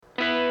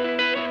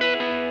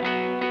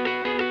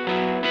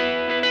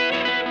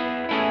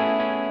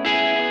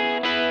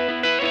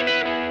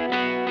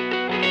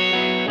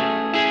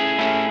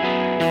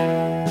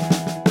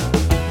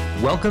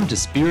Welcome to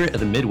Spirit of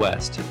the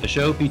Midwest, a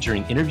show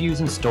featuring interviews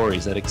and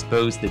stories that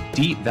expose the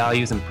deep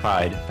values and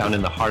pride found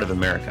in the heart of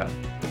America.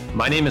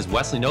 My name is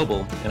Wesley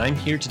Noble, and I'm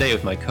here today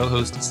with my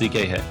co-host, CK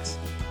Hicks.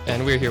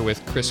 And we're here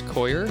with Chris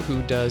Coyer,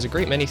 who does a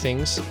great many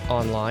things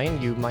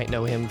online. You might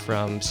know him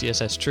from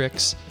CSS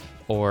Tricks,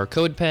 or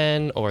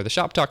CodePen, or the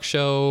Shop Talk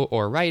Show,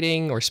 or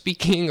writing, or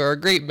speaking, or a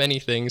great many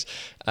things.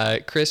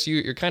 Chris,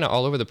 you're kind of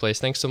all over the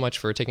place. Thanks so much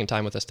for taking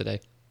time with us today.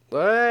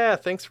 Yeah,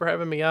 thanks for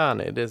having me on.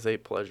 It is a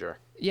pleasure.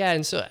 Yeah,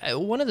 and so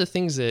one of the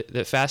things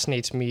that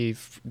fascinates me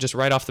just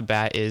right off the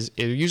bat is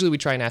usually we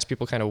try and ask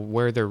people kind of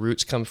where their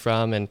roots come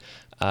from, and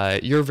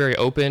you're very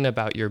open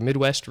about your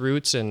Midwest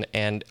roots, and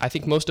I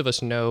think most of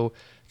us know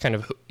kind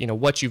of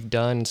what you've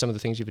done, some of the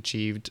things you've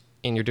achieved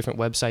in your different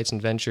websites and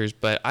ventures,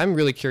 but I'm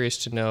really curious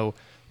to know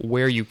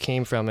where you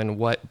came from and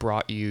what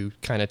brought you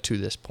kind of to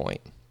this point.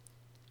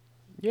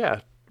 Yeah.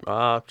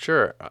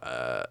 Sure.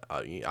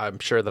 I'm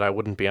sure that I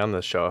wouldn't be on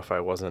this show if I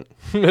wasn't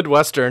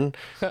Midwestern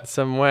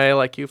some way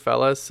like you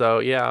fellas. So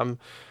yeah,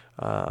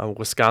 I'm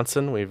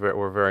Wisconsin.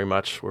 We're very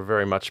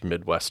much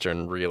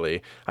Midwestern,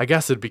 really. I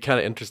guess it'd be kind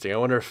of interesting. I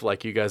wonder if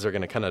like you guys are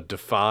going to kind of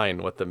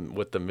define what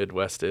the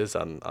Midwest is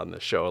on the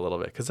show a little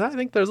bit, because I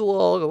think there's a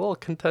little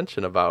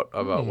contention about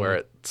where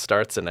it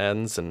starts and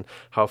ends and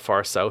how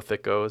far south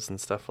it goes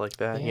and stuff like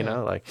that. Yeah.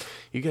 Like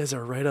you guys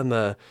are right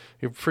on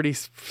you're pretty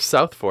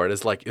south for it.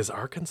 Is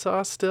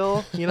Arkansas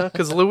still?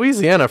 Because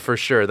Louisiana for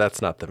sure,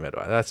 that's not the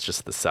Midwest. That's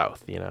just the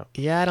South.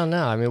 Yeah, I don't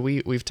know. I mean,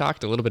 we've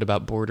talked a little bit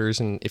about borders,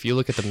 and if you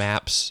look at the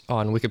maps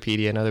on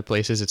Wikipedia and other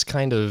places, it's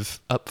kind of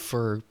up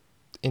for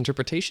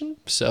interpretation.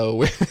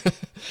 So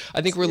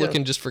I think we're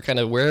looking just for kind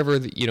of wherever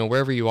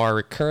you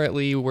are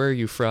currently, where are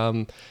you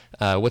from,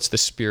 what's the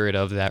spirit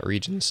of that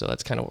region. So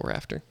that's kind of what we're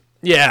after.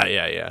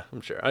 Yeah.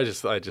 I'm sure. I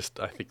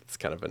think it's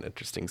kind of an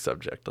interesting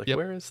subject. Like,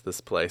 Where is this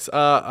place?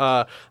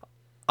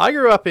 I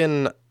grew up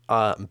in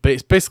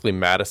basically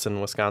Madison,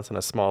 Wisconsin,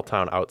 a small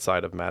town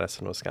outside of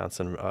Madison,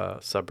 Wisconsin,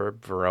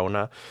 suburb,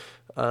 Verona.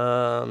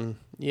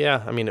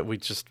 Yeah, I mean,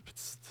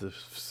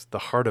 it's the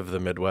heart of the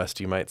Midwest,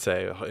 you might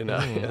say.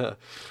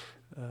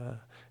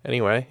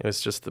 Anyway, it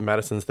was just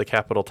Madison's the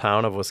capital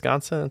town of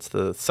Wisconsin. It's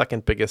the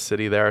second biggest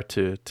city there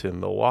to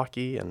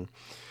Milwaukee, and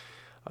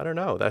I don't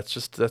know. That's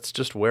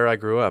just where I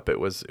grew up. It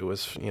was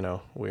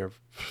we're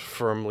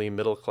firmly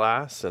middle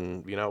class,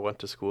 and went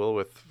to school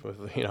with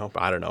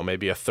I don't know,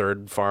 maybe a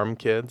third farm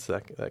kids,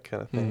 that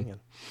kind of thing.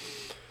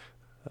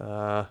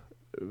 And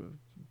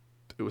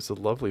it was a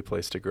lovely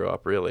place to grow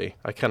up, really.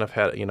 I kind of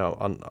had,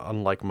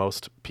 unlike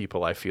most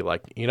people, I feel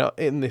like,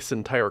 in this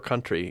entire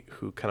country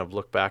who kind of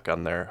look back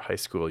on their high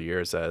school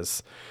years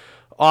as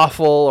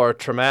awful or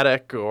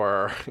traumatic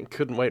or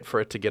couldn't wait for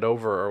it to get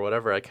over or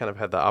whatever. I kind of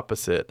had the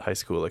opposite high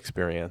school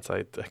experience.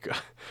 I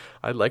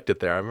liked it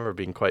there. I remember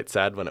being quite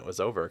sad when it was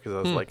over, because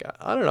I was like,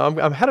 I don't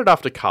know, I'm headed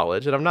off to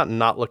college, and I'm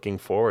not looking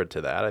forward to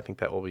that. I think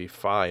that will be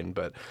fine,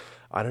 but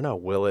I don't know,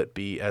 will it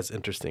be as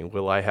interesting?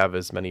 Will I have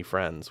as many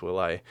friends?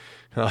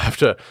 I'll have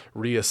to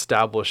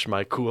reestablish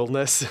my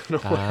coolness in a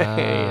way?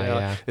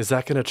 Yeah. Is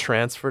that going to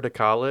transfer to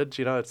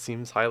college? It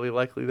seems highly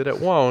likely that it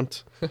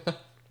won't.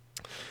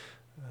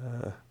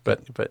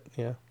 But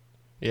yeah.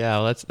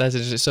 Yeah, well, that's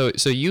interesting.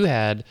 So you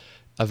had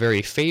a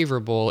very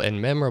favorable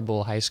and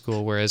memorable high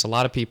school, whereas a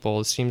lot of people,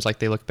 it seems like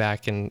they look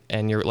back and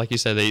you're, like you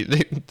said,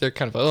 they're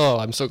kind of, oh,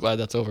 I'm so glad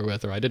that's over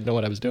with, or I didn't know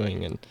what I was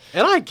doing. And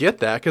I get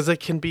that, because it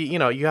can be,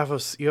 you have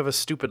a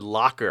stupid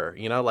locker,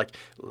 like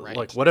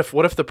what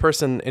if the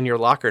person in your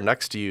locker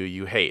next to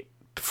you hate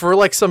for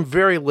like some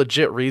very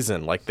legit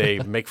reason, like they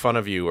make fun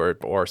of you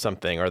or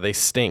something, or they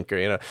stink,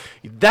 or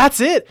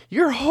that's it.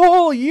 Your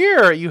whole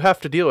year you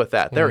have to deal with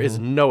that. There is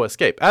no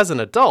escape. As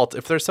an adult,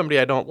 if there's somebody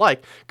I don't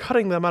like,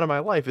 cutting them out of my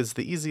life is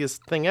the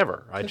easiest thing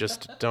ever. I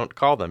just don't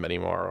call them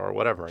anymore or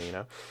whatever.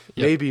 Yep.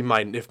 Maybe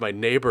if my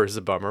neighbor is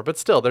a bummer, but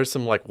still there's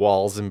some like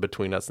walls in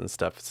between us and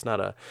stuff. It's not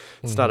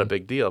a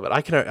big deal. But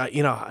I can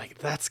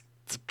that's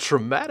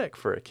traumatic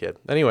for a kid.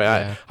 Anyway,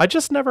 yeah. I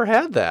just never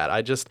had that.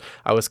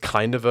 I was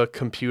kind of a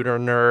computer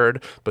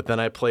nerd, but then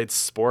I played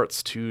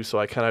sports too, so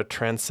I kind of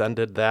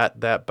transcended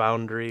that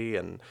boundary.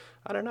 And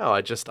I don't know,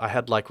 I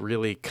had like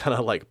really kind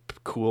of like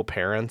cool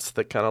parents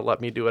that kind of let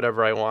me do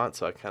whatever I want.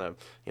 So I kind of,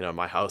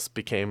 my house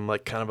became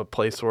like kind of a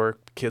place where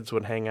kids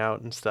would hang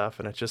out and stuff.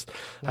 And it just,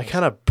 nice. I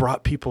kind of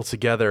brought people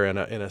together in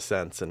a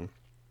sense, and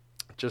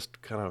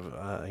just kind of,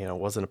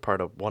 wasn't a part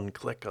of one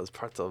clique. I was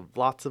parts of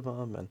lots of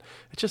them, and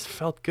it just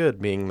felt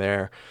good being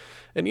there.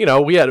 And,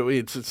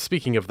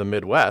 speaking of the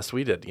Midwest,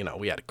 we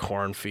had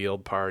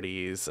cornfield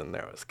parties, and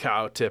there was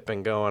cow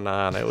tipping going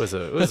on. It was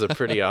a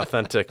pretty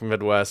authentic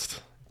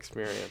Midwest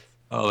experience.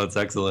 Oh, that's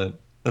excellent.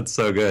 That's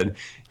so good.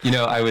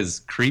 I was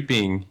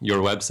creeping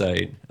your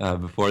website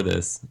before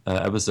this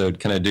episode,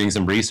 kind of doing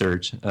some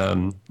research,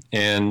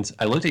 and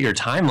I looked at your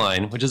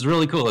timeline, which is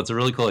really cool. It's a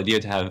really cool idea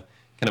to have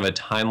kind of a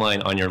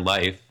timeline on your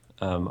life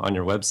on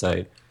your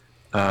website.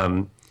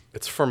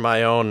 It's for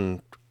my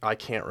own, I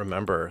can't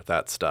remember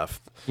that stuff.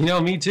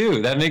 Me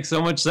too. That makes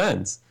so much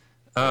sense.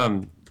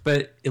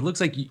 But it looks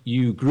like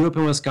you grew up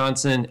in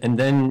Wisconsin, and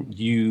then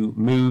you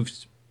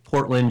moved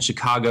Portland,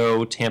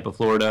 Chicago, Tampa,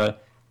 Florida,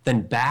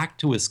 then back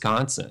to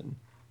Wisconsin.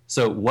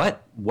 So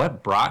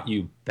what brought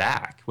you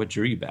back? What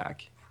drew you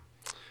back?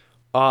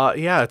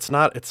 Yeah, it's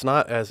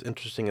not as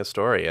interesting a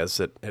story as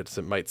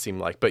it might seem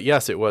like. But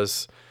yes, it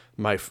was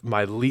my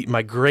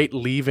great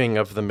leaving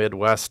of the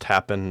Midwest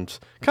happened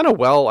kind of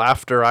well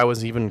after I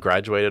was even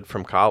graduated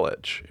from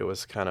college. It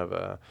was kind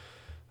of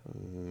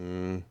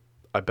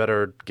I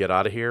better get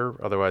out of here,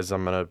 otherwise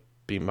I'm gonna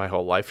be my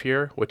whole life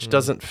here, which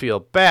doesn't feel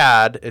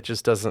bad. It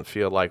just doesn't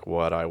feel like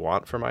what I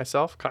want for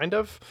myself, kind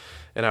of.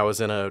 And I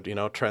was in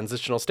a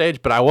transitional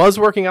stage, but I was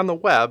working on the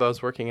web. I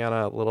was working on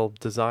a little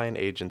design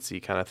agency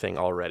kind of thing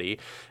already,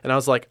 and I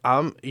was like,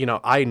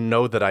 I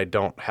know that I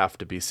don't have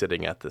to be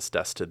sitting at this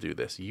desk to do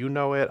this. You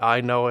know it,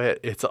 I know it.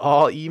 It's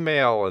all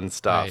email and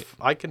stuff. Right.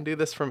 I can do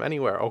this from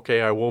anywhere.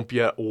 Okay, I won't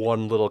be at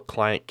one little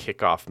client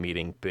kickoff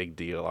meeting. Big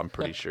deal. I'm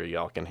pretty sure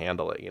y'all can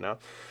handle it.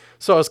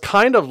 So it's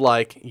kind of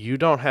like, you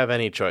don't have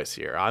any choice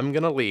here. I'm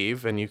going to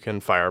leave and you can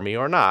fire me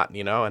or not,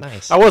 And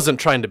Nice. I wasn't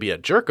trying to be a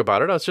jerk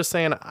about it. I was just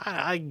saying,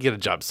 I get a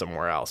job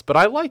somewhere else. But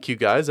I like you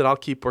guys and I'll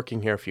keep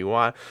working here if you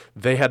want.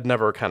 They had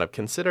never kind of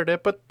considered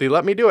it, but they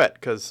let me do it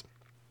because,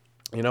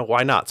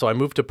 why not? So I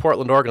moved to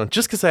Portland, Oregon,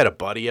 just because I had a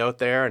buddy out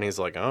there, and he's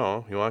like,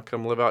 "Oh, you want to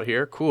come live out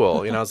here?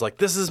 Cool." I was like,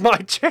 "This is my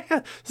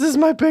chance. This is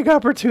my big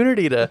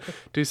opportunity to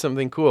do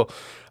something cool."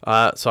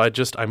 So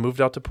I moved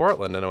out to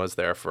Portland, and I was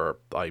there for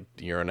a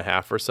year and a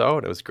half or so,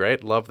 and it was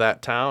great. Loved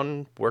that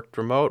town. Worked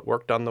remote.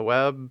 Worked on the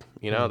web.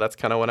 That's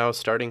kind of when I was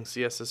starting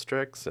CSS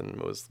Tricks,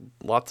 and it was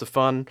lots of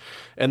fun.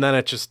 And then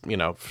it just,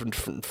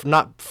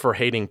 not for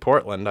hating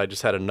Portland, I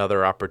just had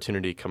another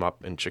opportunity come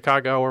up in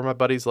Chicago where my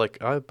buddy's like,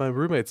 "My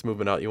roommate's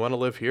moving out. You want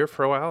to live here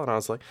for a while?" And I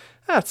was like,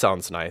 "That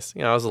sounds nice."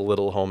 I was a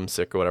little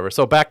homesick or whatever.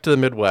 So back to the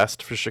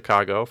Midwest for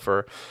Chicago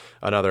for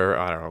another,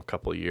 I don't know,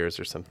 couple of years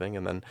or something.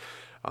 And then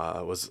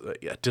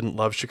didn't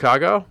love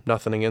Chicago.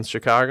 Nothing against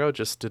Chicago.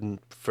 Just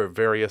didn't, for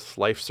various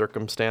life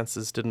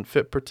circumstances, didn't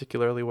fit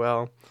particularly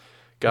well.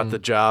 Got the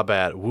job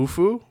at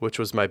Wufoo, which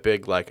was my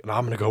big, I'm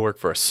going to go work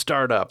for a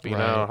startup. Right.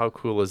 How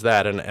cool is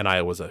that? And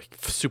I was a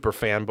super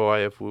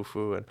fanboy of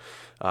Wufoo,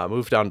 and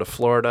moved down to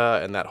Florida,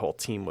 and that whole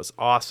team was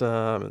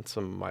awesome. And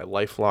some of my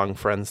lifelong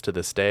friends to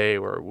this day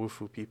were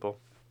Wufoo people.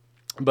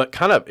 But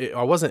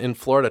I wasn't in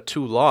Florida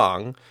too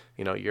long,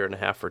 a year and a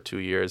half or 2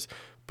 years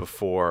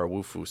before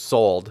Wufoo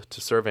sold to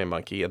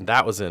SurveyMonkey, and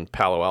that was in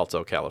Palo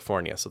Alto,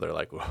 California. So they're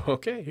like, well,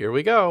 okay, here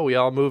we go. We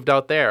all moved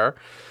out there,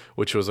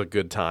 which was a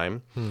good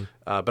time.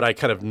 But I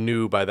kind of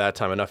knew by that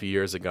time, enough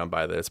years had gone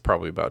by, that it's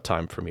probably about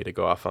time for me to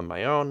go off on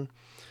my own.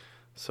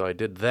 So I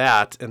did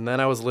that, and then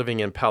I was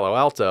living in Palo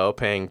Alto,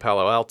 paying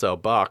Palo Alto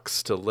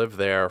bucks to live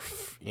there,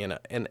 and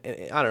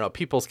I don't know,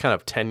 people's kind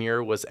of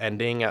tenure was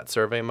ending at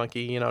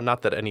SurveyMonkey,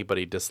 not that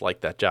anybody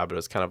disliked that job, but it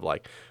was kind of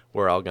like,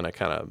 we're all going to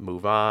kind of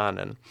move on.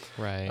 And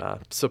Right.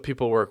 So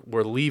people were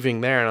leaving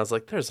there, and I was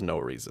like, there's no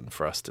reason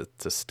for us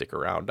to stick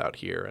around out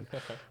here.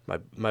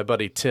 And my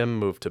buddy Tim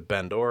moved to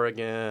Bend,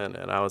 Oregon,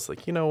 and I was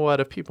like, you know what?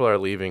 If people are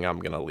leaving, I'm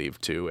going to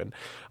leave too. And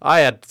I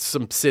had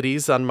some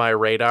cities on my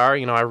radar.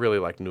 I really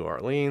like New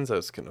Orleans. I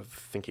was kind of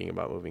thinking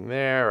about moving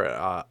there.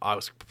 I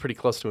was pretty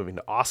close to moving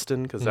to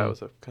Austin because that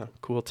was a kind of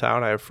cool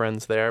town. I have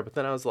friends there. But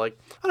then I was like,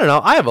 I don't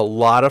know. I have a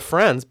lot of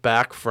friends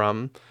back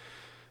from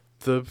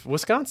the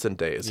Wisconsin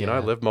days. I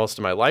lived most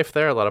of my life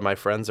there. A lot of my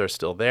friends are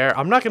still there.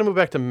 I'm not going to move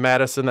back to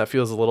Madison. That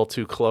feels a little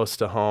too close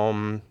to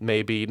home.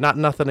 Maybe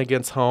nothing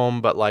against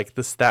home, but like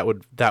this, that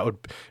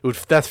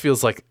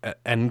feels like an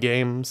end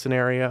game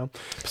scenario.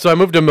 So I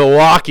moved to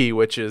Milwaukee,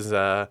 which is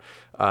a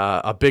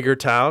bigger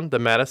town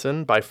than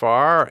Madison by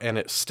far, and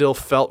it still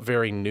felt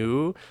very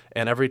new.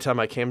 And every time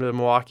I came to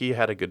Milwaukee, I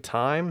had a good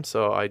time.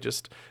 So I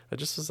just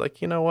was like,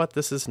 you know what,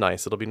 this is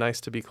nice. It'll be nice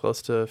to be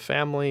close to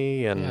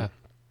family, and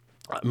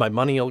my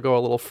money will go a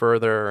little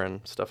further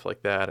and stuff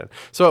like that. And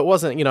so it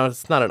wasn't,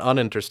 it's not an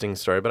uninteresting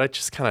story, but I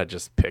just kind of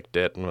just picked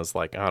it and was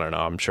like, I don't know,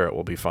 I'm sure it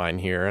will be fine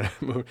here.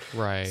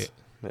 Right.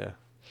 Yeah.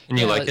 And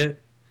you like it?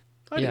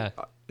 Yeah.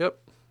 Yep.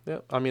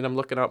 I mean, I'm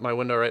looking out my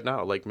window right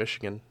now, Lake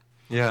Michigan.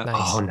 Yeah.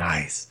 Nice. Oh,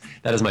 nice.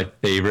 That is my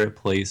favorite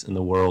place in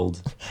the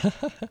world.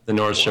 The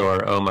North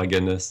Shore. Oh my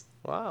goodness.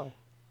 Wow.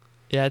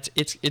 Yeah,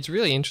 it's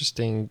really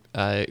interesting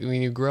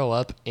when you grow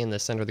up in the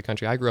center of the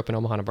country. I grew up in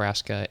Omaha,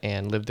 Nebraska,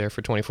 and lived there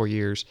for 24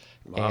 years.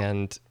 Wow.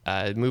 And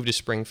moved to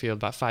Springfield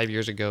about 5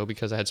 years ago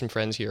because I had some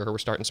friends here who were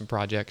starting some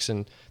projects,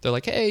 and they're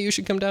like, "Hey, you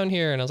should come down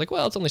here." And I was like,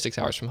 "Well, it's only 6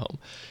 hours from home."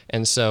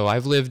 And so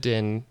I've lived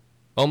in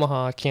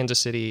Omaha, Kansas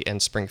City,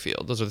 and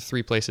Springfield. Those are the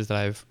three places that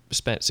I've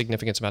spent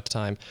significant amount of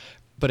time.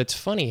 But it's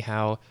funny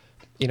how,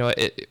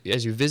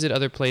 as you visit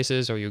other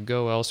places or you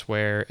go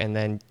elsewhere, and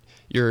then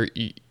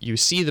you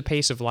see the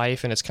pace of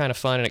life, and it's kind of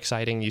fun and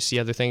exciting. You see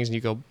other things, and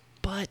you go,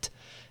 but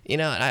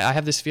I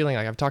have this feeling,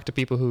 like I've talked to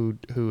people who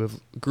have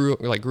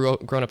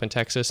grown up in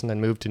Texas and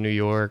then moved to New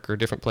York or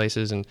different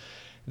places, and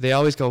they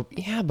always go,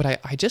 yeah, but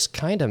I just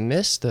kind of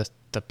miss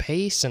the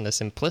pace and the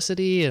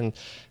simplicity and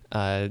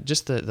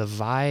just the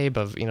vibe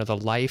of the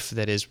life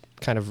that is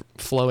kind of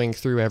flowing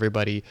through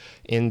everybody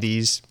in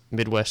these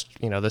Midwest,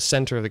 the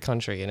center of the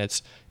country. And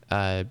it's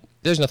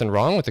there's nothing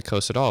wrong with the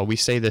coast at all. We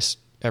say this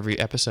every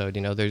episode.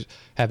 There's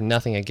have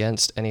nothing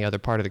against any other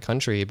part of the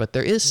country, but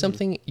there is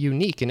something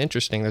unique and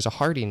interesting. There's a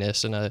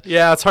hardiness and a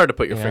Yeah, it's hard to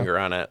put your finger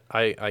on it.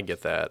 I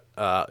get that.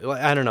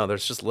 I don't know.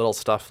 There's just little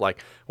stuff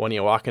like when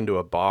you walk into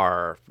a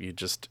bar, you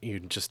just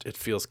it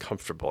feels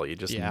comfortable. You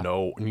just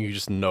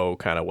know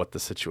kind of what the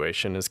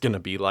situation is going to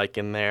be like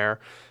in there.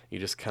 You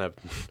just kind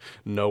of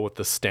know what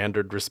the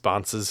standard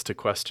responses to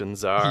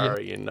questions are.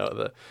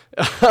 Yeah.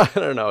 I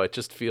don't know. It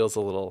just feels a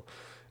little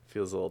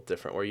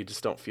different, where you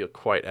just don't feel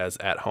quite as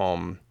at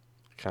home,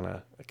 kind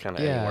of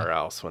anywhere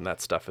else. When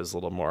that stuff is a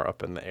little more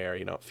up in the air,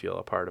 you don't feel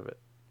a part of it.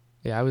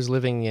 Yeah, I was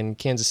living in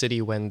Kansas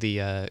City when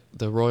the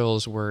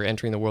Royals were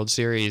entering the World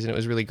Series, and it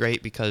was really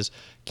great because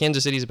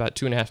Kansas City is about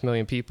 2.5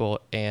 million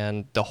people,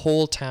 and the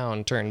whole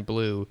town turned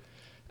blue.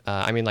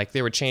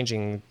 They were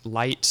changing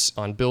lights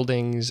on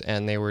buildings,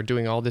 and they were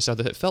doing all this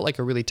other. It felt like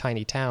a really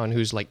tiny town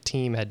whose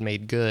team had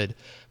made good.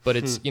 But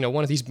it's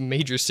one of these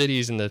major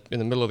cities in the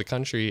middle of the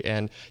country,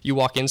 and you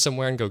walk in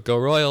somewhere and go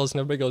Royals,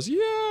 and everybody goes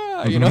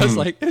yeah.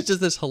 It's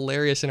just this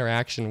hilarious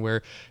interaction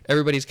where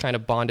everybody's kind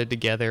of bonded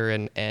together,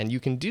 and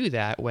you can do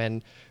that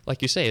when,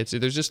 like you say,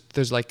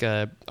 there's like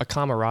a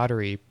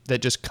camaraderie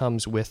that just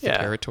comes with the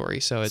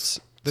territory. So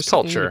there's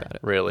culture, about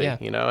it. Really, yeah.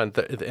 and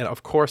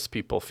of course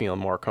people feel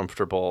more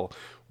comfortable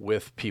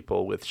with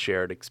people with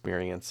shared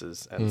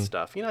experiences and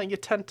stuff. You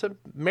tend to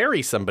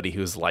marry somebody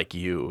who's like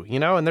you,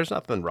 and there's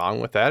nothing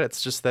wrong with that.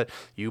 It's just that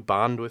you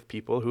bond with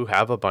people who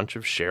have a bunch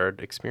of shared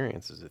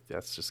experiences.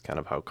 That's just kind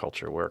of how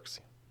culture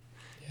works.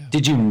 Yeah.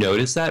 Did you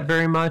notice that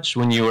very much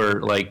when you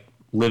were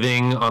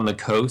living on the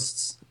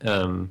coasts?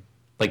 The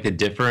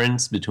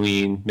difference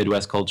between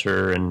Midwest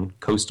culture and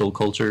coastal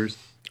cultures?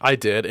 I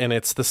did, and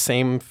it's the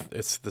same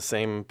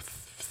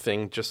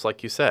thing, just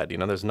like you said.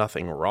 There's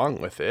nothing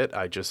wrong with it.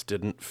 I just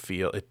didn't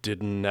feel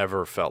it.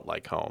 Never felt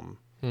like home.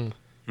 And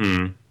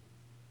it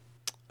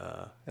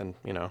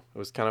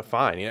was kind of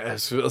fine.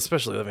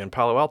 Especially living in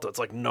Palo Alto,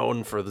 it's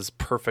known for this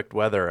perfect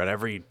weather, and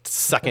every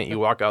second you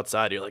walk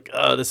outside, you're like,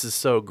 oh, this is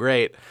so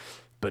great.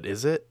 But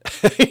is it?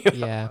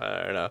 Yeah.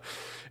 I don't know.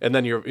 And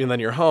then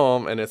you're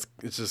home, and it's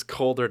just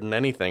colder than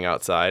anything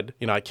outside.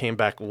 I came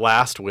back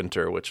last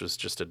winter, which was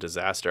just a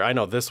disaster. I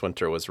know this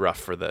winter was rough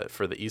for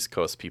the East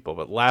Coast people,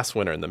 but last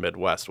winter in the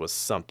Midwest was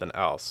something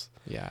else.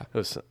 Yeah. It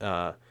was,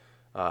 but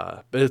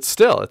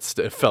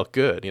it felt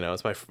good.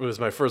 It was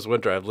my first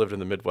winter. I've lived in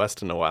the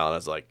Midwest in a while, and I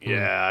was like,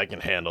 yeah, I can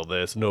handle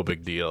this. No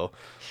big deal.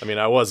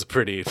 I was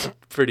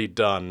pretty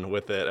done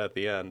with it at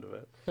the end,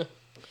 but.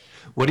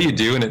 What do you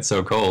do when it's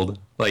so cold?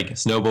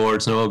 Snowboard,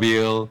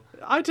 snowmobile?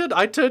 I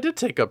did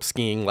take up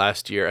skiing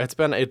last year. It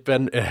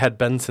had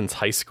been since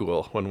high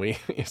school when we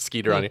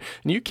skied around here.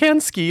 And you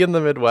can ski in the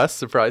Midwest,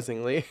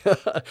 surprisingly.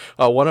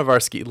 One of our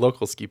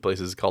local ski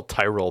places is called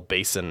Tyrol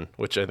Basin,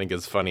 which I think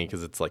is funny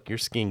because it's you're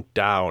skiing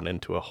down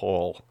into a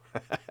hole.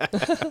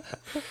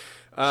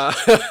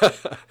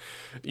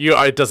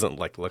 It doesn't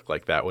look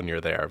like that when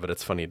you're there, but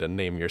it's funny to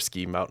name your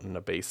ski mountain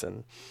a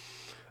basin.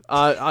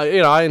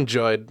 I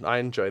enjoyed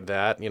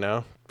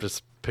that,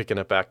 just picking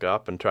it back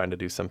up and trying to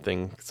do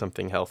something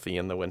healthy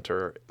in the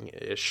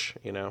winter-ish,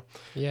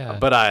 Yeah.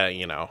 But I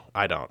don't know.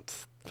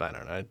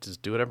 I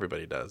just do what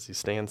everybody does. You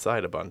stay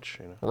inside a bunch,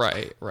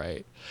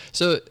 Right.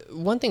 So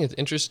one thing that's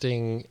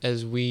interesting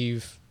as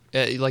we've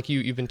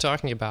you've been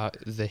talking about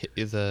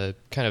the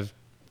kind of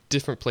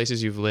different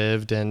places you've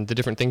lived and the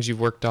different things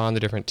you've worked on, the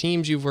different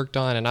teams you've worked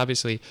on, and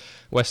obviously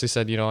Wesley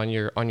said, on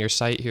your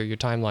site here, your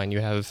timeline, you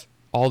have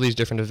all these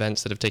different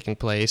events that have taken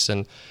place,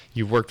 and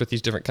you've worked with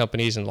these different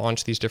companies and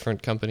launched these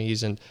different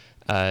companies. And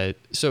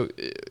so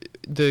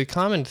the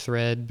common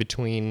thread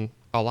between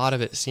a lot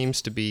of it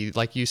seems to be,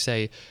 like you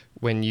say,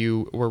 when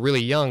you were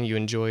really young, you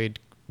enjoyed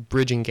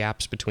bridging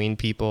gaps between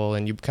people,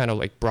 and you kind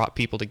of brought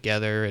people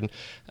together. And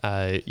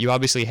you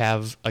obviously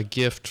have a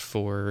gift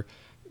for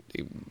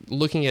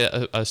looking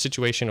at a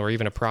situation or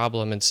even a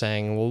problem and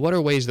saying, well, what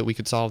are ways that we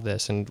could solve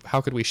this, and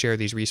how could we share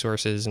these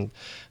resources and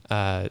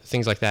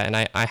things like that. And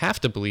I have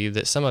to believe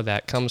that some of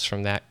that comes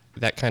from that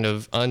kind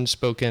of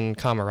unspoken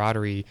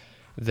camaraderie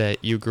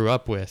that you grew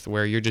up with,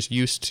 where you're just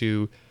used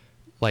to,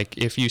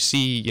 if you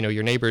see,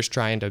 your neighbor's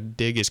trying to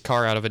dig his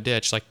car out of a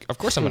ditch, of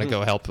course I'm going to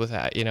go help with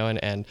that,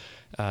 and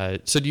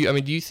so do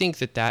you think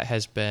that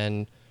has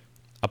been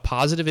a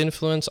positive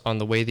influence on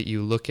the way that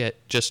you look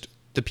at just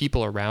the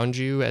people around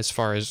you, as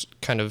far as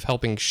kind of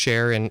helping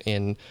share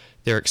in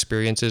their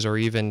experiences, or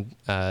even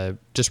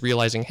just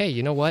realizing, hey,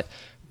 you know what?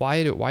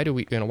 Why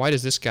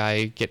does this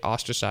guy get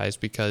ostracized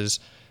because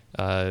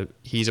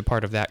he's a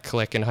part of that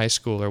clique in high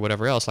school or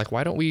whatever else?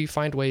 Why don't we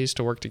find ways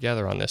to work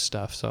together on this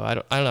stuff? So I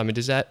don't know.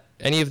 Does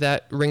any of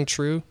that ring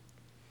true?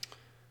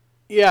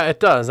 Yeah, it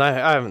does. I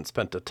haven't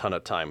spent a ton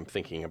of time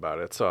thinking about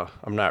it, so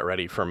I'm not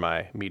ready for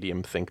my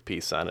medium think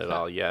piece on it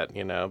all yet,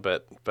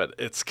 But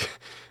it's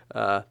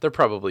there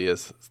probably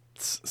is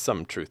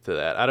some truth to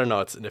that. I don't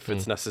know if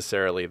it's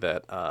necessarily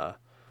that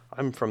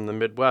I'm from the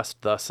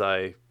Midwest, thus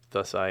I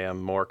thus I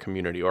am more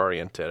community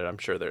oriented. I'm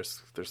sure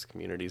there's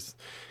communities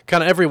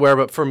kind of everywhere,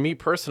 but for me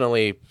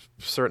personally,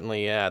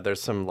 certainly, yeah,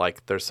 there's some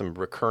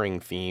recurring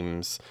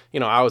themes.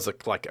 I was a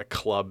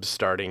club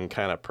starting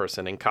kind of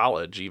person in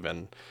college,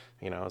 even.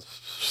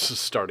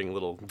 Starting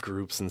little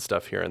groups and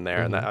stuff here and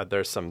there, and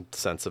there's some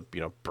sense of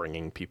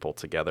bringing people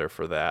together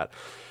for that.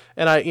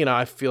 And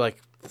I feel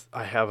like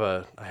I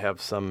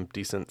have some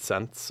decent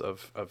sense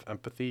of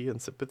empathy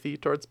and sympathy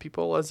towards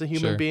people as a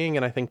human being,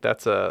 and I think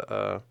that's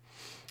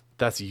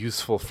that's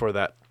useful for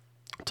that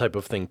type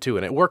of thing too.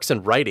 And it works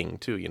in writing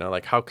too.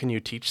 Like how can you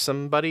teach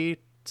somebody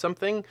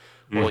something?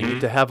 Well, you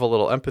need to have a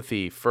little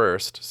empathy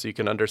first, so you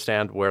can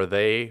understand where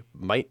they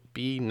might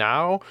be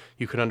now.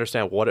 You can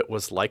understand what it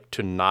was like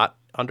to not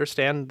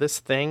understand this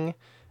thing,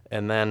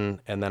 and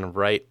then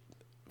write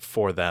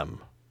for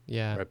them.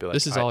 Yeah, right?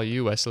 This is all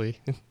you,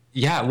 Wesley.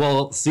 Yeah,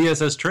 well,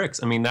 CSS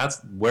Tricks, I mean,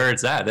 that's where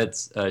it's at.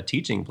 It's a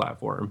teaching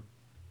platform,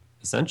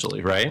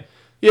 essentially, right?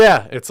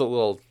 Yeah, it's a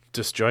little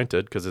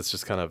disjointed because it's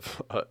just kind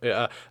of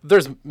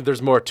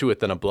there's more to it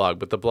than a blog,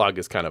 but the blog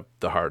is kind of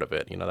the heart of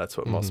it. That's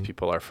what most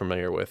people are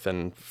familiar with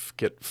and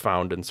get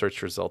found in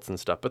search results and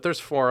stuff. But there's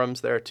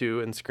forums there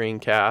too, and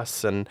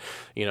screencasts, and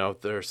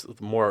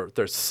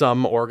there's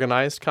some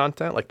organized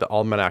content. Like the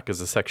Almanac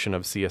is a section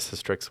of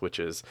CSS Tricks, which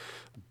is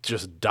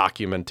just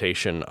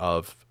documentation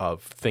of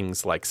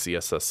things like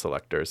CSS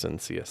selectors and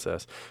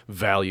CSS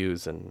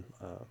values and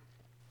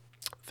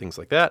things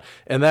like that,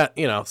 and that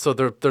so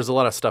there's a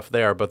lot of stuff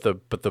there, but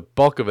the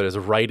bulk of it is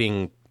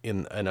writing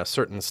in a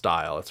certain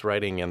style. It's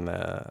writing in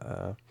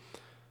the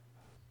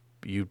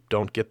you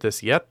don't get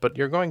this yet, but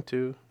you're going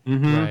to.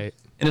 Right.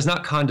 And it's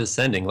not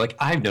condescending. Like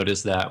I've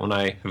noticed that when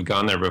I have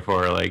gone there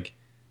before, like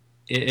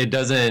it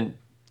doesn't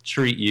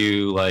treat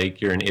you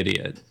like you're an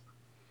idiot.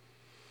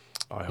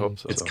 I hope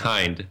so. It's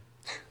kind.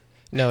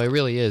 No, it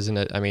really is,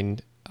 and I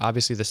mean,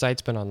 obviously the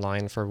site's been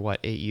online for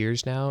 8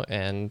 years now,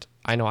 and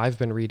I know I've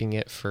been reading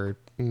it for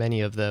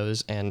many of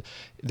those, and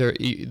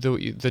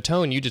the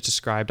tone you just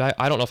described, I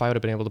don't know if I would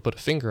have been able to put a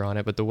finger on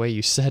it, but the way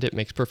you said it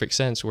makes perfect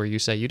sense, where you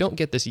say you don't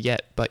get this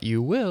yet, but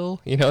you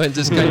will, and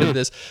just kind of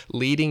this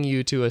leading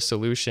you to a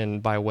solution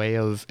by way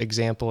of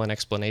example and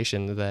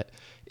explanation that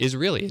is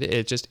really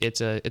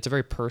it's a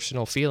very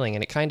personal feeling,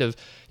 and it kind of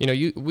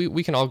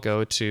we can all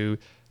go to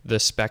the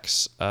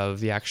specs of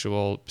the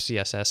actual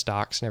CSS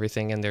docs and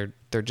everything, and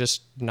they're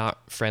just not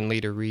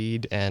friendly to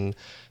read, and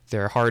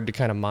they're hard to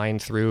kind of mine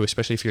through,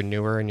 especially if you're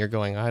newer and you're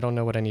going, I don't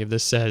know what any of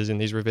this says in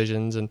these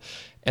revisions, and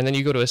then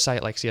you go to a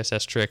site like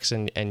CSS Tricks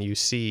and you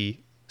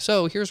see,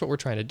 so here's what we're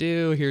trying to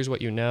do, here's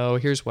what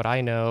here's what I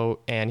know,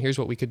 and here's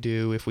what we could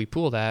do if we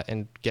pool that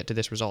and get to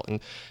this result.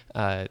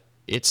 And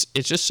it's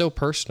just so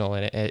personal,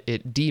 and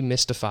it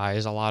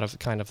demystifies a lot of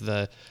kind of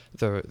the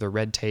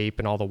red tape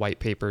and all the white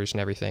papers and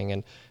everything.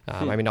 And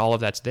I mean, all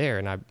of that's there,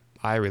 and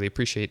I really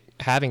appreciate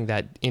having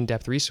that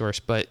in-depth resource.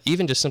 But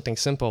even just something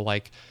simple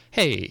like,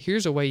 hey,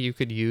 here's a way you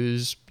could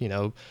use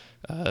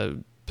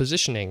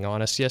positioning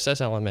on a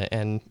CSS element,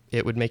 and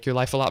it would make your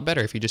life a lot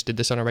better if you just did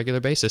this on a regular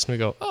basis. And we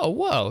go, oh,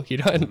 whoa,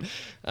 and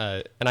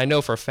I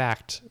know for a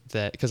fact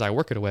that, because I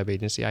work at a web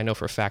agency, I know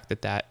for a fact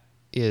that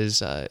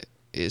is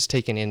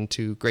taken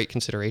into great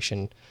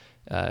consideration,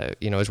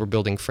 as we're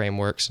building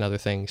frameworks and other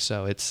things.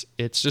 So it's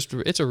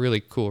a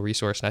really cool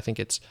resource, and I think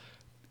it's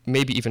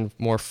maybe even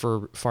more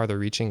farther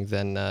reaching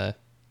than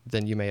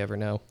you may ever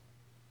know.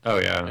 Oh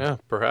yeah. Yeah,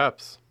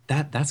 perhaps.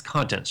 That's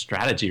content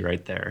strategy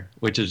right there,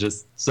 which is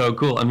just so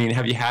cool. I mean,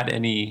 have you had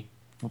any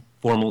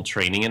formal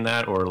training in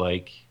that, or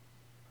like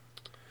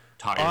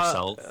taught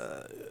yourself?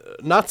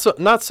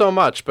 Not so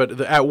much,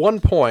 but at one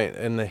point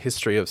in the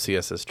history of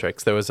CSS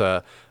Tricks, there was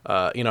and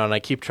I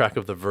keep track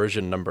of the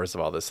version numbers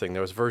of all this thing.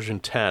 There was version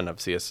 10 of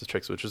CSS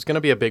Tricks, which was going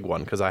to be a big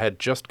one because I had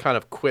just kind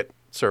of quit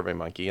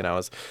SurveyMonkey, and I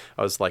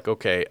was like,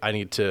 okay, I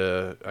need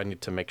to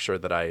make sure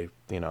that I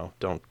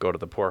don't go to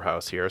the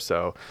poorhouse here.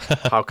 So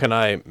how can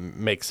I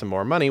make some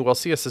more money? Well,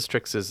 CSS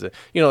Tricks is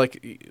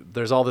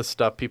there's all this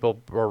stuff,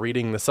 people are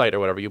reading the site or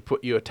whatever.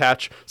 You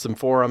attach some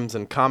forums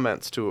and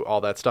comments to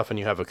all that stuff, and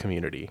you have a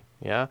community.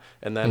 Yeah,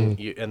 and then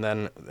and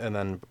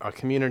then a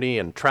community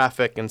and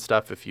traffic and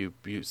stuff. If you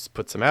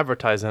put some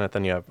advertising in it,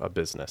 then you have a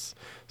business.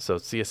 So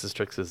CSS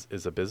Tricks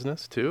is a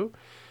business too,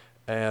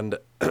 and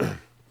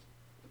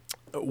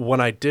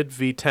when I did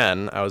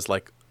V10, I was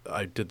like,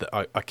 I did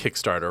a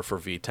Kickstarter for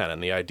V10,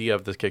 and the idea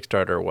of the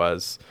Kickstarter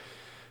was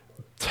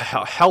to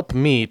help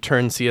me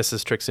turn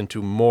CSS Tricks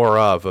into more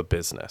of a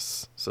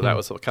business. So that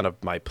was kind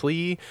of my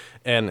plea,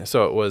 and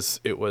so it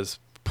was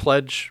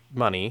pledge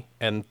money,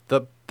 and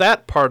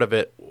that part of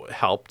it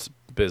helped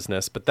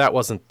business, but that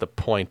wasn't the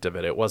point of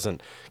it. It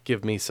wasn't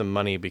give me some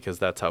money because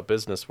that's how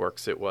business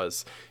works. It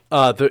was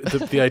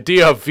the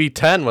idea of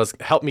V10 was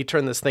help me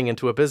turn this thing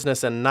into a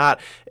business, and not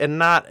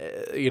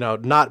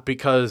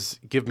because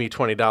give me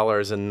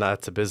 $20 and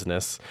that's a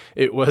business.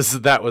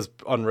 That was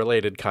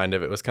unrelated kind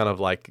of. It was kind of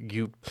like,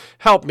 you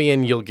help me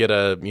and you'll get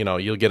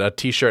a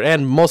t-shirt,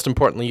 and most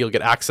importantly, you'll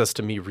get access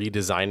to me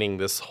redesigning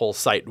this whole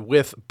site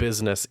with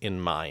business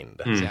in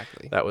mind.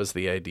 Exactly. That was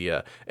the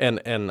idea.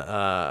 And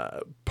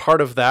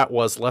part of that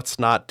was, let's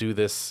not do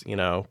this,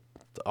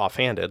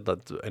 offhanded,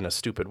 in a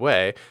stupid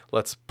way.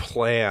 Let's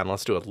plan.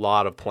 Let's do a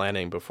lot of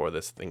planning before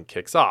this thing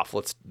kicks off.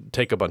 Let's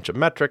take a bunch of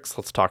metrics.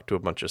 Let's talk to a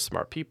bunch of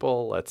smart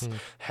people. Let's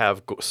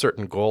have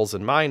certain goals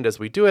in mind as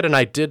we do it. And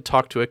I did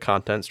talk to a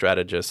content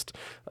strategist,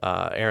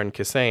 Aaron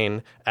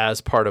Kissane,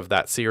 as part of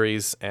that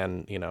series.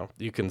 And,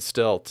 you can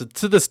still,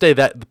 to this day,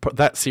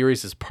 that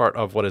series is part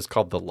of what is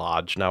called the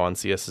Lodge now on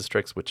CSS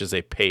Tricks, which is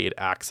a paid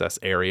access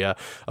area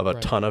of a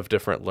ton of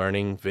different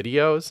learning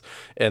videos.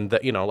 And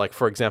that, like,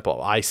 for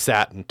example, I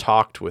sat and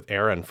talked with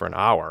Aaron for an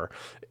hour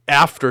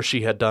after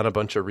she had done a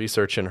bunch of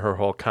research in her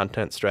whole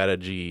content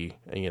strategy,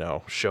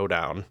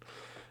 showdown.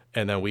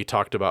 And then we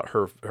talked about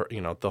her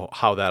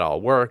how that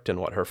all worked and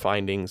what her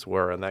findings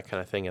were and that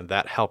kind of thing. And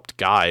that helped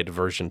guide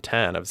version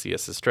 10 of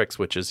CSS Tricks,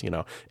 which is,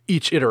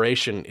 each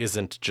iteration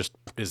isn't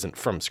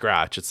from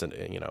scratch. It's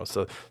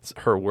so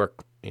her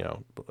work,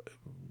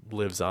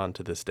 lives on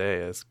to this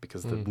day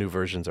because the new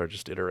versions are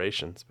just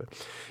iterations. But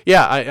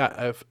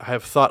yeah,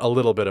 I've thought a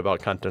little bit about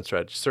content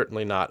strategy.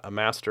 Certainly not a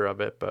master of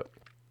it, but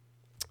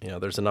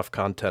there's enough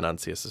content on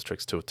CSS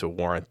Tricks to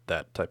warrant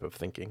that type of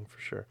thinking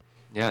for sure.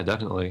 Yeah,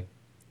 definitely.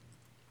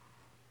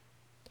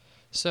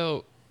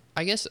 So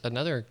I guess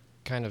another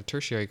kind of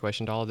tertiary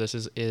question to all of this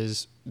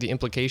is the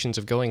implications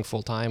of going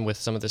full time with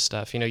some of this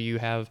stuff. You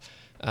have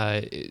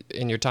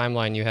in your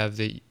timeline, you have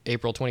the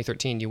April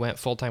 2013, you went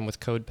full time with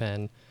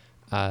CodePen.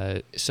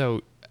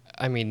 So,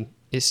 I mean,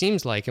 it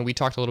seems like, and we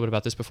talked a little bit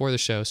about this before the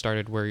show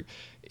started, where,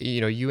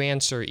 you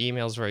answer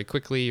emails very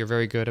quickly. You're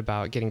very good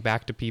about getting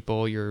back to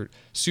people. You're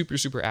super,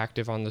 super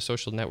active on the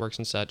social networks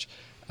and such.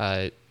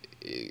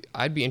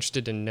 I'd be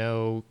interested to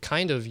know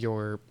kind of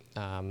your,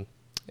 and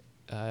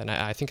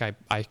I think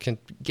I can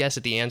guess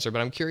at the answer,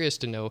 but I'm curious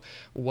to know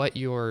what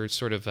your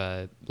sort of,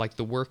 like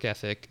the work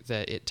ethic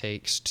that it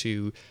takes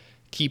to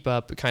keep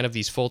up kind of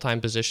these full-time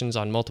positions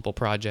on multiple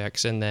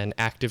projects and then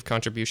active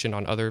contribution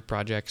on other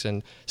projects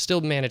and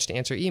still manage to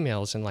answer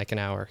emails in like an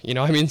hour.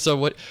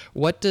 So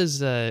what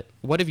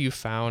have you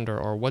found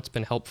or what's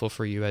been helpful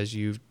for you as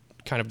you've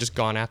kind of just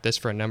gone at this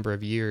for a number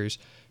of years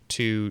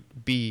to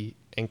be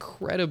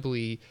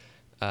incredibly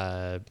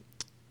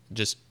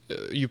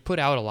you put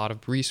out a lot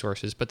of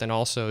resources, but then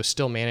also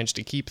still manage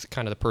to keep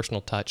kind of the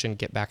personal touch and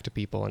get back to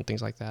people and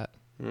things like that?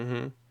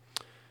 Mm-hmm.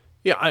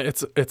 Yeah,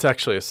 it's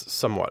actually a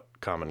somewhat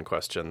common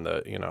question,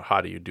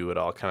 how do you do it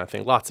all kind of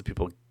thing. Lots of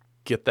people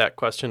get that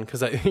question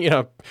because,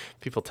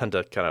 people tend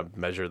to kind of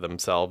measure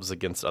themselves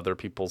against other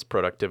people's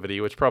productivity,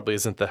 which probably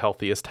isn't the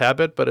healthiest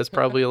habit, but it's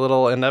probably a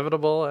little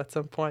inevitable at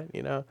some point,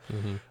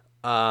 Mm-hmm.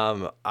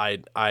 I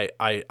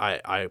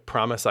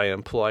promise I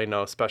employ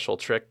no special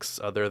tricks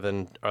other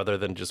than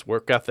just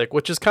work ethic,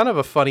 which is kind of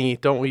a funny.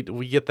 Don't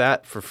we get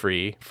that for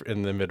free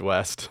in the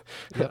Midwest?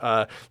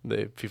 Yep.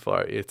 The people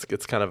are.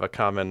 It's kind of a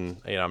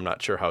common. I'm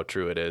not sure how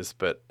true it is,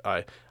 but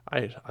I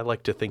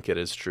like to think it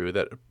is true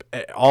that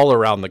all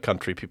around the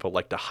country people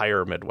like to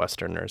hire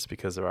Midwesterners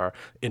because of our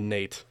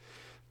innate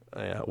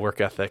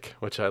work ethic,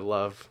 which I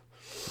love.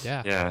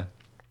 Yeah. Yeah.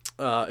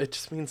 It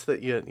just means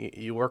that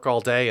you work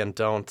all day and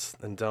don't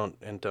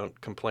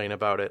complain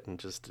about it, and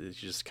you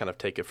just kind of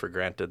take it for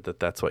granted that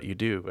that's what you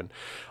do. And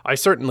I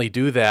certainly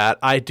do that.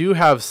 I do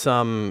have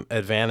some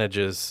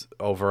advantages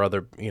over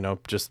other,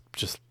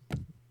 just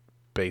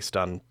based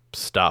on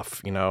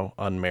stuff,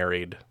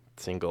 unmarried,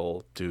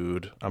 single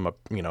dude. I'm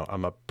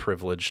a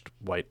privileged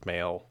white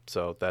male,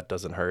 so that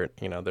doesn't hurt.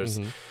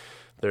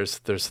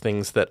 There's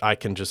things that I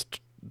can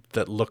just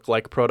that look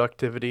like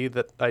productivity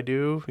that I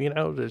do,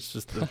 There's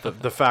just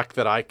the fact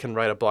that I can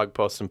write a blog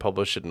post and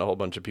publish it and a whole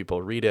bunch of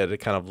people read it. It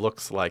kind of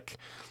looks like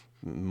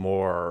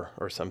more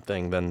or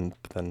something than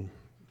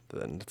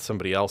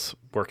somebody else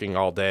working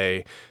all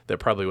day that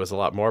probably was a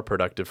lot more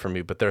productive for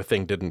me, but their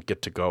thing didn't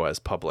get to go as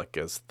public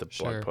as the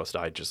blog post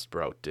I just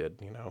wrote did,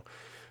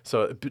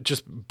 So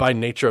just by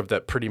nature of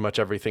that, pretty much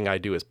everything I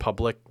do is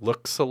public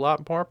looks a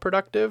lot more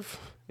productive,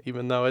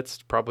 even though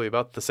it's probably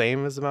about the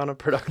same as amount of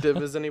productive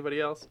as anybody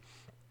else.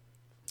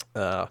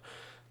 There's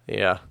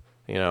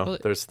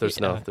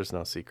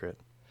no secret.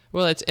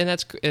 Well,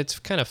 it's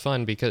kind of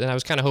fun because, and I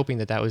was kind of hoping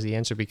that was the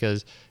answer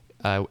because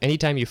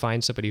anytime you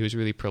find somebody who's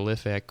really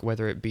prolific,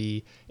 whether it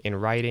be in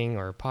writing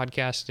or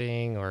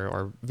podcasting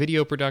or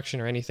video production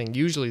or anything,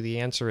 usually the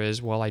answer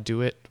is, well, I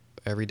do it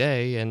every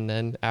day, and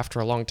then after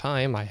a long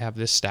time, I have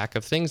this stack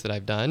of things that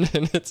I've done,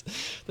 and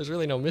there's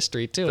really no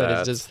mystery to it.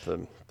 It's just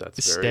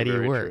that's steady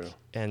very work. True.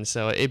 And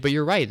so, but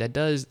you're right. That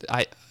does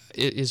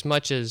as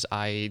much as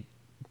I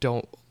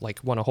don't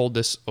want to hold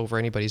this over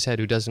anybody's head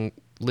who doesn't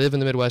live in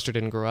the Midwest or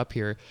didn't grow up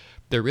here.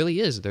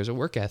 There's a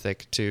work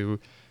ethic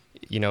to,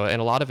 and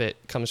a lot of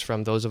it comes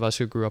from those of us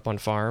who grew up on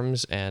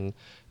farms and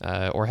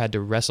or had to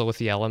wrestle with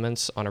the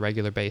elements on a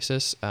regular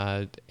basis.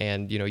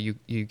 And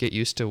you get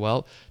used to,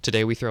 well,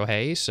 today we throw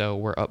hay, so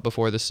we're up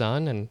before the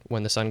sun, and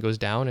when the sun goes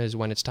down is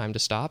when it's time to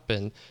stop,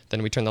 and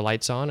then we turn the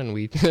lights on and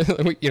we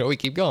we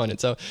keep going. And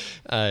so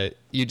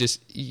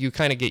you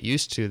kind of get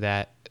used to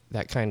that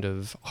kind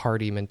of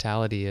hardy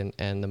mentality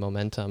and the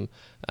momentum.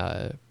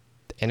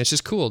 And it's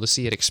just cool to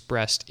see it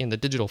expressed in the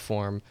digital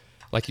form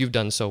like you've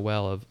done so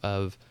well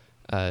of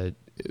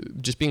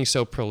just being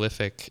so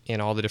prolific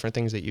in all the different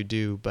things that you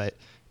do, but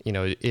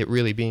it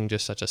really being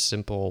just such a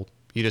simple,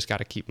 you just got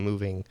to keep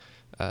moving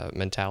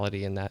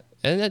mentality in that.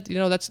 And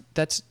that,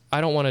 that's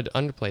I don't want to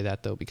underplay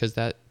that though, because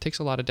that takes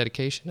a lot of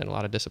dedication and a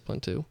lot of discipline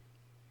too.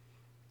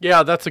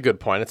 Yeah, that's a good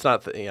point. It's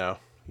not that,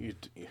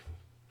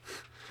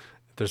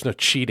 there's no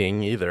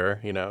cheating either.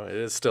 It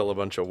is still a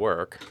bunch of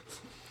work.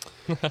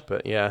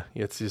 But yeah,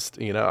 it's just,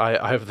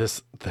 I have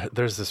this,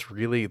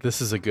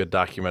 this is a good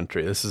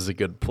documentary. This is a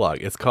good plug.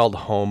 It's called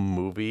Home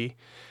Movie,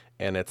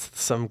 and it's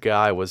some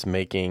guy was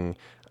making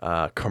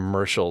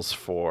commercials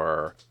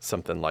for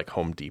something like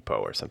Home Depot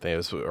or something,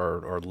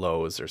 or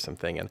Lowe's or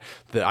something. And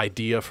the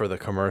idea for the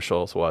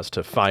commercials was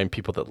to find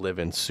people that live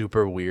in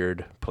super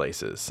weird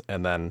places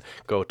and then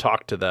go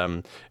talk to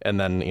them. And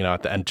then,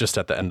 at the end, just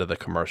at the end of the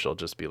commercial,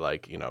 just be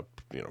like,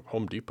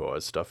 Home Depot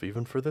has stuff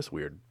even for this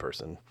weird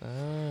person.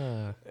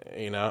 And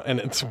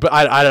but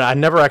I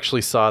never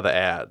actually saw the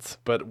ads,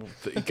 but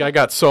I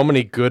got so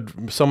much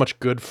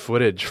good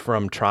footage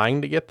from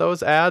trying to get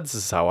those ads.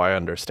 This is how I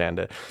understand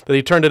it, that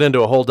he turned it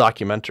into a whole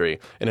documentary,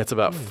 and it's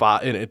about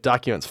and it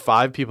documents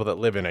 5 people that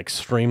live in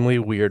extremely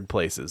weird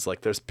places. Like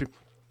there's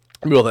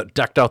people that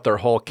decked out their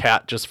whole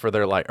cat just for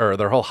their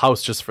their whole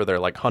house just for their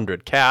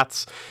 100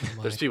 cats.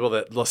 There's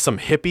people some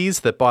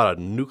hippies that bought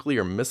a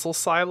nuclear missile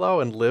silo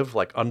and live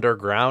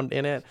underground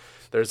in it.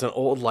 There's an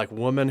old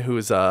woman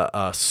who's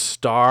a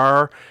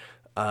star,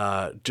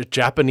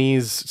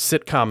 Japanese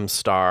sitcom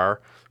star,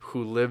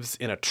 who lives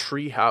in a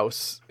tree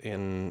house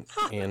in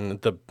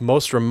the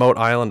most remote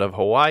island of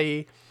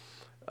Hawaii.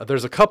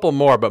 There's a couple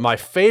more, but my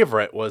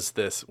favorite was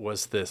this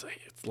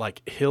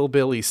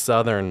hillbilly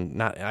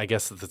southern, I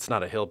guess it's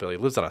not a hillbilly,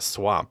 lives on a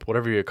swamp,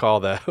 whatever you call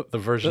the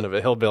version of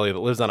a hillbilly that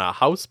lives on a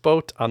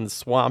houseboat on the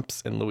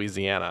swamps in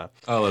Louisiana.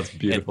 Oh, that's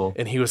beautiful.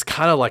 And he was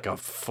kind of like a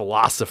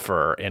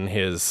philosopher in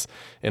his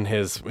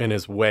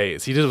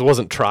ways. He just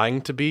wasn't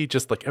trying to be,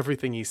 just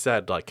everything he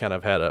said kind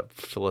of had a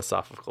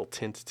philosophical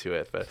tint to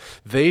it. But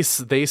they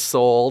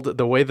sold,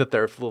 the way that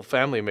their little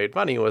family made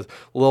money was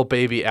little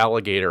baby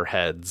alligator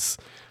heads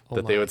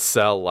that they would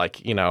sell at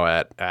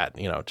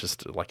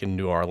just in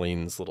New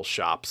Orleans little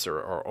shops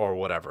or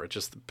whatever.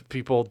 Just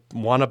people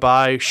want to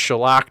buy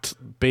shellacked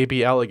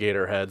baby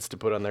alligator heads to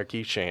put on their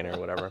keychain or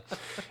whatever.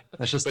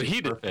 That's just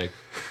perfect.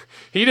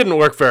 He didn't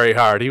work very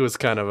hard. He was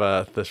kind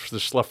of the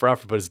schluff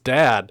rapper, but his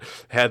dad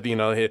had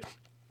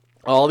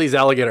all these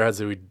alligator heads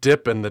that we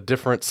dip in the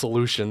different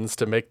solutions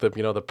to make the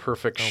the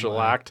perfect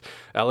shellacked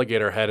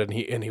alligator head,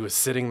 and he was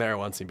sitting there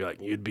once and he'd be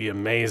like, "You'd be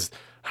amazed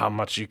how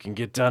much you can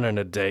get done in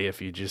a day if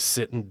you just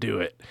sit and do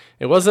it."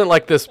 It wasn't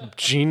this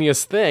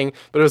genius thing,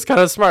 but it was kind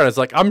of smart. It's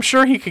I'm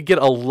sure he could get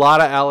a lot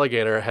of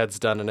alligator heads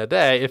done in a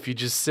day if you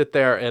just sit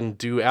there and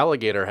do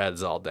alligator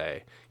heads all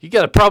day. You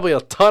get probably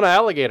a ton of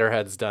alligator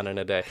heads done in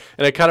a day.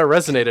 And it kind of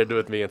resonated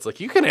with me. It's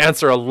you can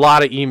answer a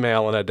lot of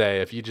email in a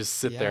day if you just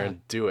sit there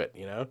and do it,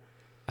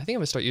 I think I'm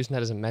going to start using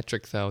that as a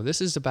metric, though. This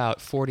is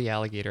about 40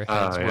 alligator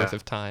heads worth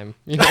of time.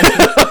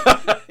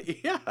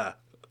 Yeah.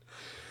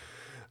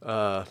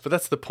 But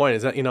that's the point,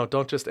 is that,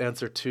 don't just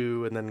answer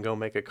 2 and then go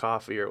make a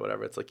coffee or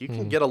whatever. It's you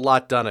can get a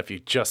lot done if you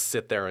just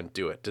sit there and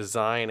do it.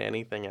 Design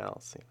anything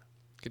else.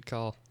 Good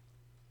call.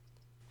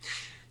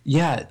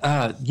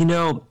 Yeah.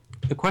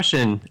 The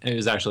question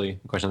is actually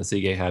a question that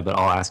CJ had, but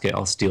I'll ask it.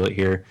 I'll steal it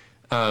here.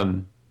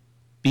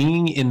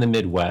 Being in the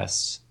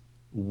Midwest,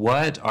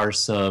 what are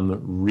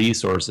some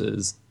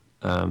resources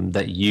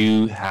that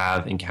you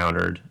have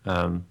encountered,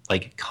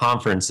 like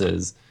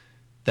conferences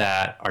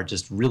that are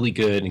just really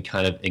good and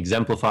kind of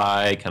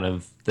exemplify kind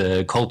of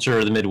the culture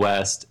of the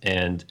Midwest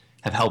and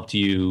have helped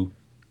you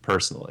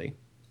personally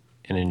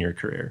and in your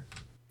career?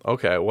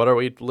 Okay, what are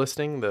we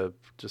listing?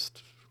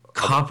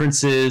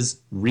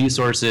 Conferences,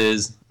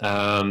 resources,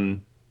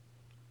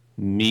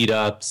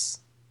 meetups,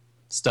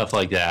 stuff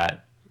like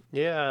that.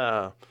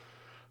 Yeah,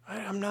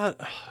 I'm not.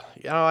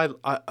 I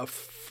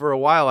for a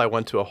while I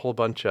went to a whole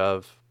bunch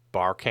of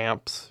bar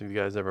camps. Have you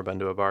guys ever been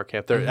to a bar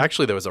camp? There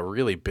was a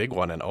really big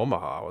one in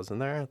Omaha, wasn't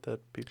there? That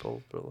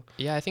people.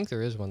 Yeah, I think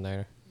there is one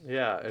there.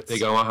 Yeah, it's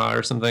Big Omaha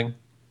or something.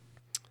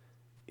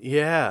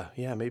 Yeah,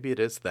 maybe it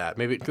is that.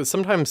 Maybe because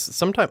sometimes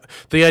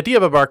the idea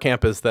of a bar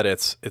camp is that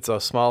it's a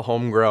small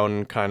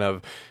homegrown kind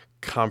of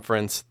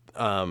conference.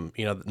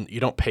 You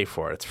don't pay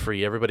for it; it's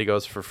free. Everybody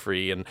goes for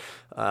free, and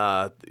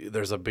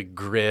there's a big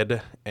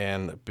grid,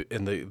 and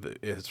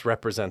it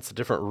represents the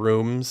different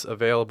rooms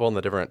available and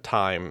the different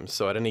times.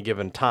 So at any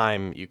given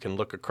time, you can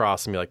look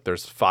across and be like,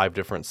 "There's 5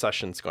 different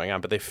sessions going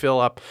on," but they fill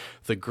up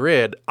the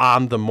grid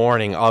on the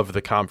morning of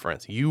the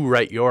conference. You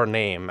write your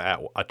name at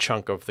a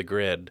chunk of the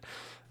grid.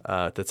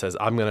 That says,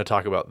 I'm going to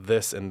talk about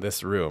this in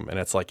this room. And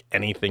it's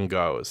anything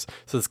goes.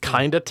 So it's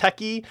kind of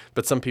techie,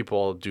 but some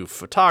people do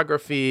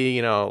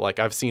photography,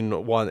 I've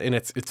seen one, and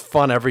it's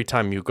fun every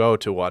time you go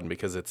to one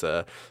because it's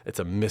a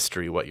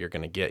mystery what you're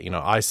going to get.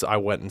 I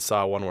went and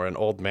saw one where an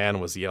old man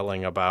was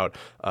yelling about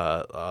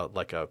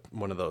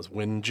one of those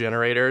wind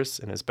generators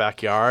in his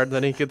backyard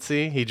that he could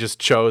see. He just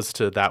chose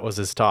that was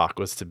his talk,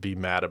 was to be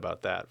mad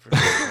about that.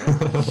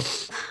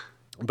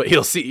 but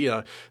you'll see,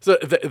 so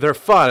they're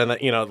fun,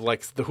 and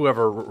like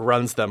whoever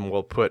runs them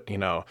will put,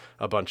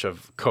 a bunch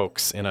of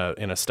Cokes in a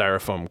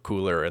styrofoam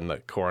cooler in the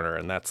corner,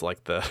 and that's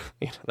like the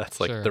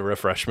Sure. the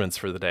refreshments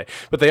for the day.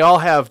 But they all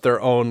have their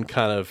own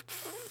kind of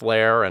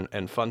flair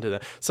and fun to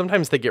them.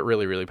 Sometimes they get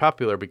really, really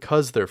popular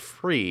because they're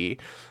free.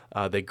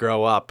 They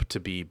grow up to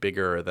be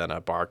bigger than a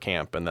bar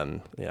camp, and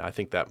then I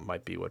think that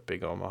might be what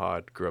Big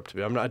Omaha grew up to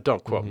be.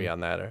 Don't quote me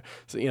on that.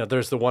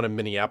 There's the one in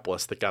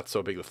Minneapolis that got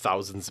so big that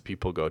thousands of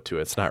people go to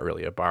it. It's not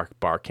really a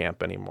bar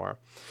camp anymore.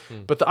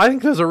 But I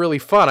think those are really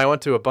fun. I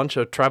went to a bunch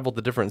of traveled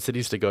to different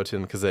cities to go to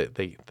them because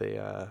they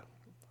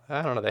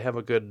I don't know, they have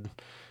a good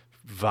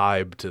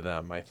vibe to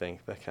them. I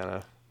think that kind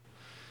of.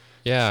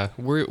 Yeah,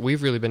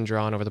 we've really been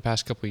drawn over the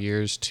past couple of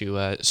years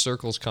to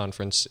Circles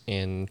Conference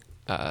in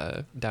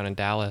down in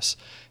Dallas,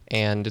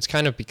 and it's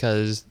kind of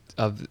because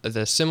of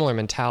the similar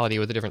mentality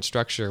with a different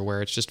structure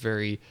where it's just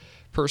very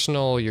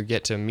personal. You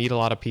get to meet a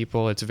lot of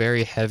people. It's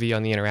very heavy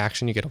on the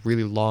interaction. You get a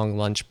really long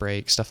lunch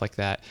break, stuff like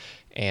that,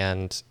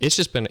 and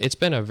it's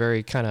been a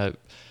very kind of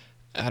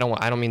I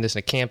don't mean this in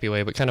a campy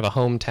way, but kind of a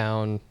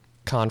hometown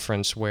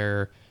conference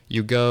where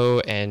you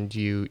go and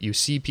you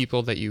see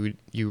people that you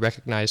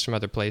recognize from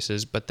other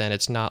places, but then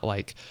it's not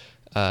like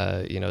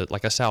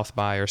like a South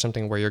by or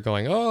something where you're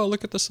going, oh,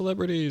 look at the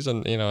celebrities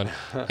and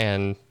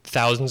and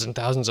thousands and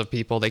thousands of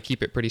people. They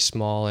keep it pretty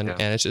small, and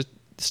it's just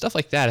stuff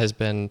like that has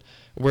been.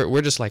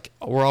 We're just like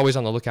we're always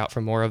on the lookout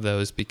for more of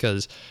those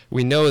because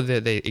we know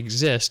that they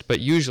exist,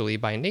 but usually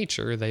by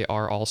nature they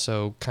are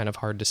also kind of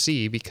hard to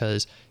see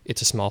because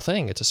it's a small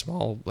thing. It's a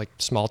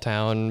small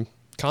town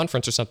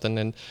conference or something,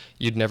 and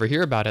you'd never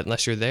hear about it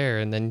unless you're there,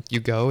 and then you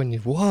go and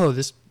whoa,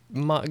 this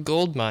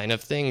gold mine of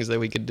things that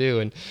we could do.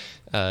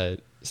 And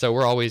so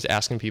we're always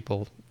asking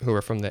people who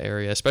are from the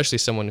area, especially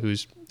someone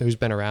who's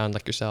been around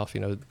like yourself,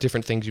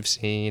 different things you've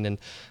seen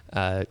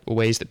and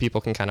ways that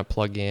people can kind of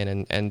plug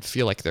in and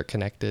feel like they're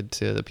connected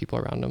to the people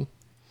around them.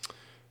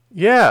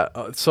 Yeah,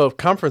 so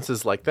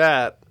conferences like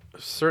that,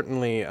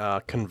 certainly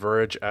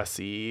Converge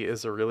SE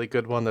is a really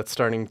good one that's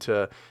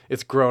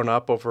it's grown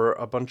up over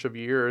a bunch of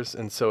years,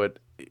 and so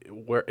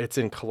it's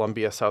in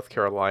Columbia, South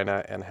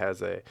Carolina, and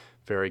has a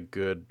very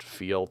good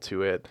feel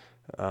to it.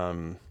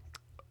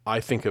 I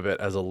think of it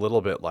as a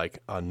little bit like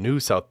a new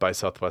South by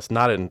Southwest,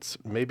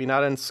 maybe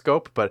not in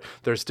scope, but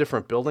there's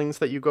different buildings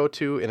that you go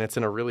to, and it's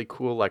in a really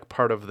cool like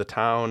part of the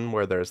town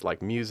where there's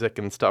like music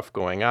and stuff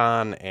going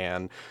on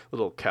and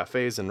little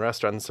cafes and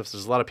restaurants and stuff. So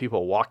there's a lot of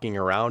people walking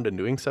around and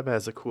doing stuff. It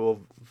has a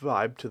cool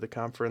vibe to the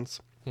conference.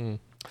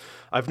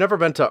 I've never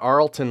been to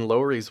Arlton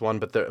Lowry's one,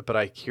 but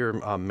I hear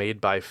Made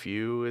by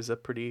Few is a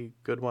pretty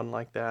good one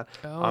like that.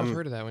 Oh, I've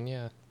heard of that one,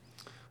 yeah.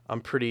 I'm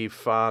pretty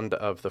fond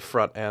of the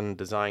Front End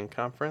Design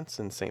Conference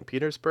in St.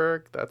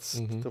 Petersburg. That's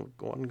the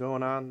one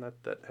going on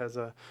that has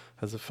a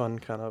fun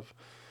kind of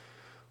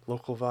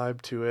local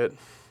vibe to it.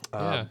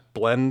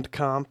 Blend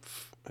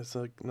Conf is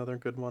another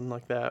good one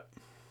like that.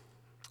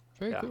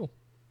 Very cool.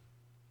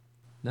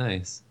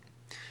 Nice.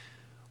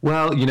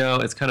 Well,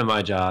 it's kind of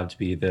my job to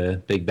be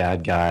the big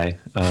bad guy,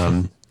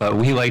 but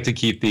we like to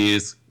keep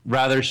these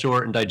rather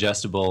short and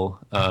digestible.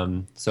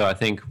 So I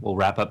think we'll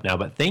wrap up now.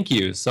 But thank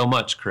you so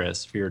much,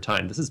 Chris, for your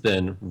time. This has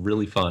been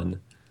really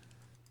fun.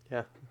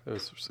 Yeah,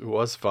 it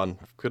was fun.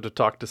 Good to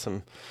talk to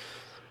some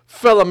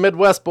fellow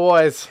Midwest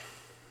boys.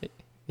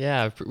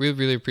 Yeah, we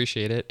really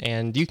appreciate it.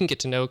 And you can get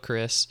to know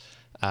Chris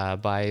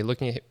by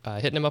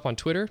hitting him up on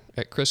Twitter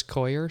at Chris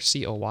Coyier,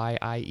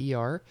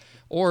 Coyier,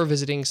 or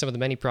visiting some of the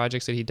many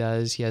projects that he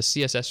does. He has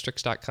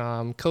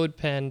CSStricks.com,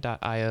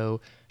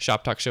 CodePen.io,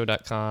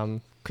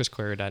 ShopTalkShow.com,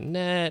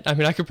 ChrisCoyier.net. I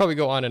mean, I could probably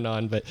go on and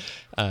on, but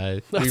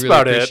we really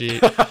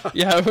appreciate it.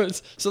 Yeah,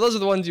 so those are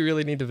the ones you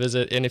really need to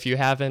visit. And if you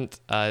haven't,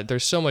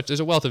 there's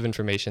a wealth of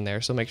information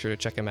there, so make sure to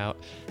check them out.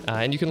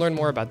 And you can learn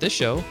more about this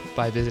show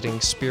by visiting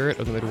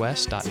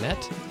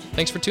spiritofthemidwest.net.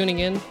 Thanks for tuning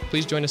in.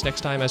 Please join us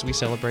next time as we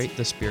celebrate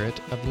the spirit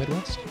of the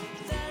Midwest.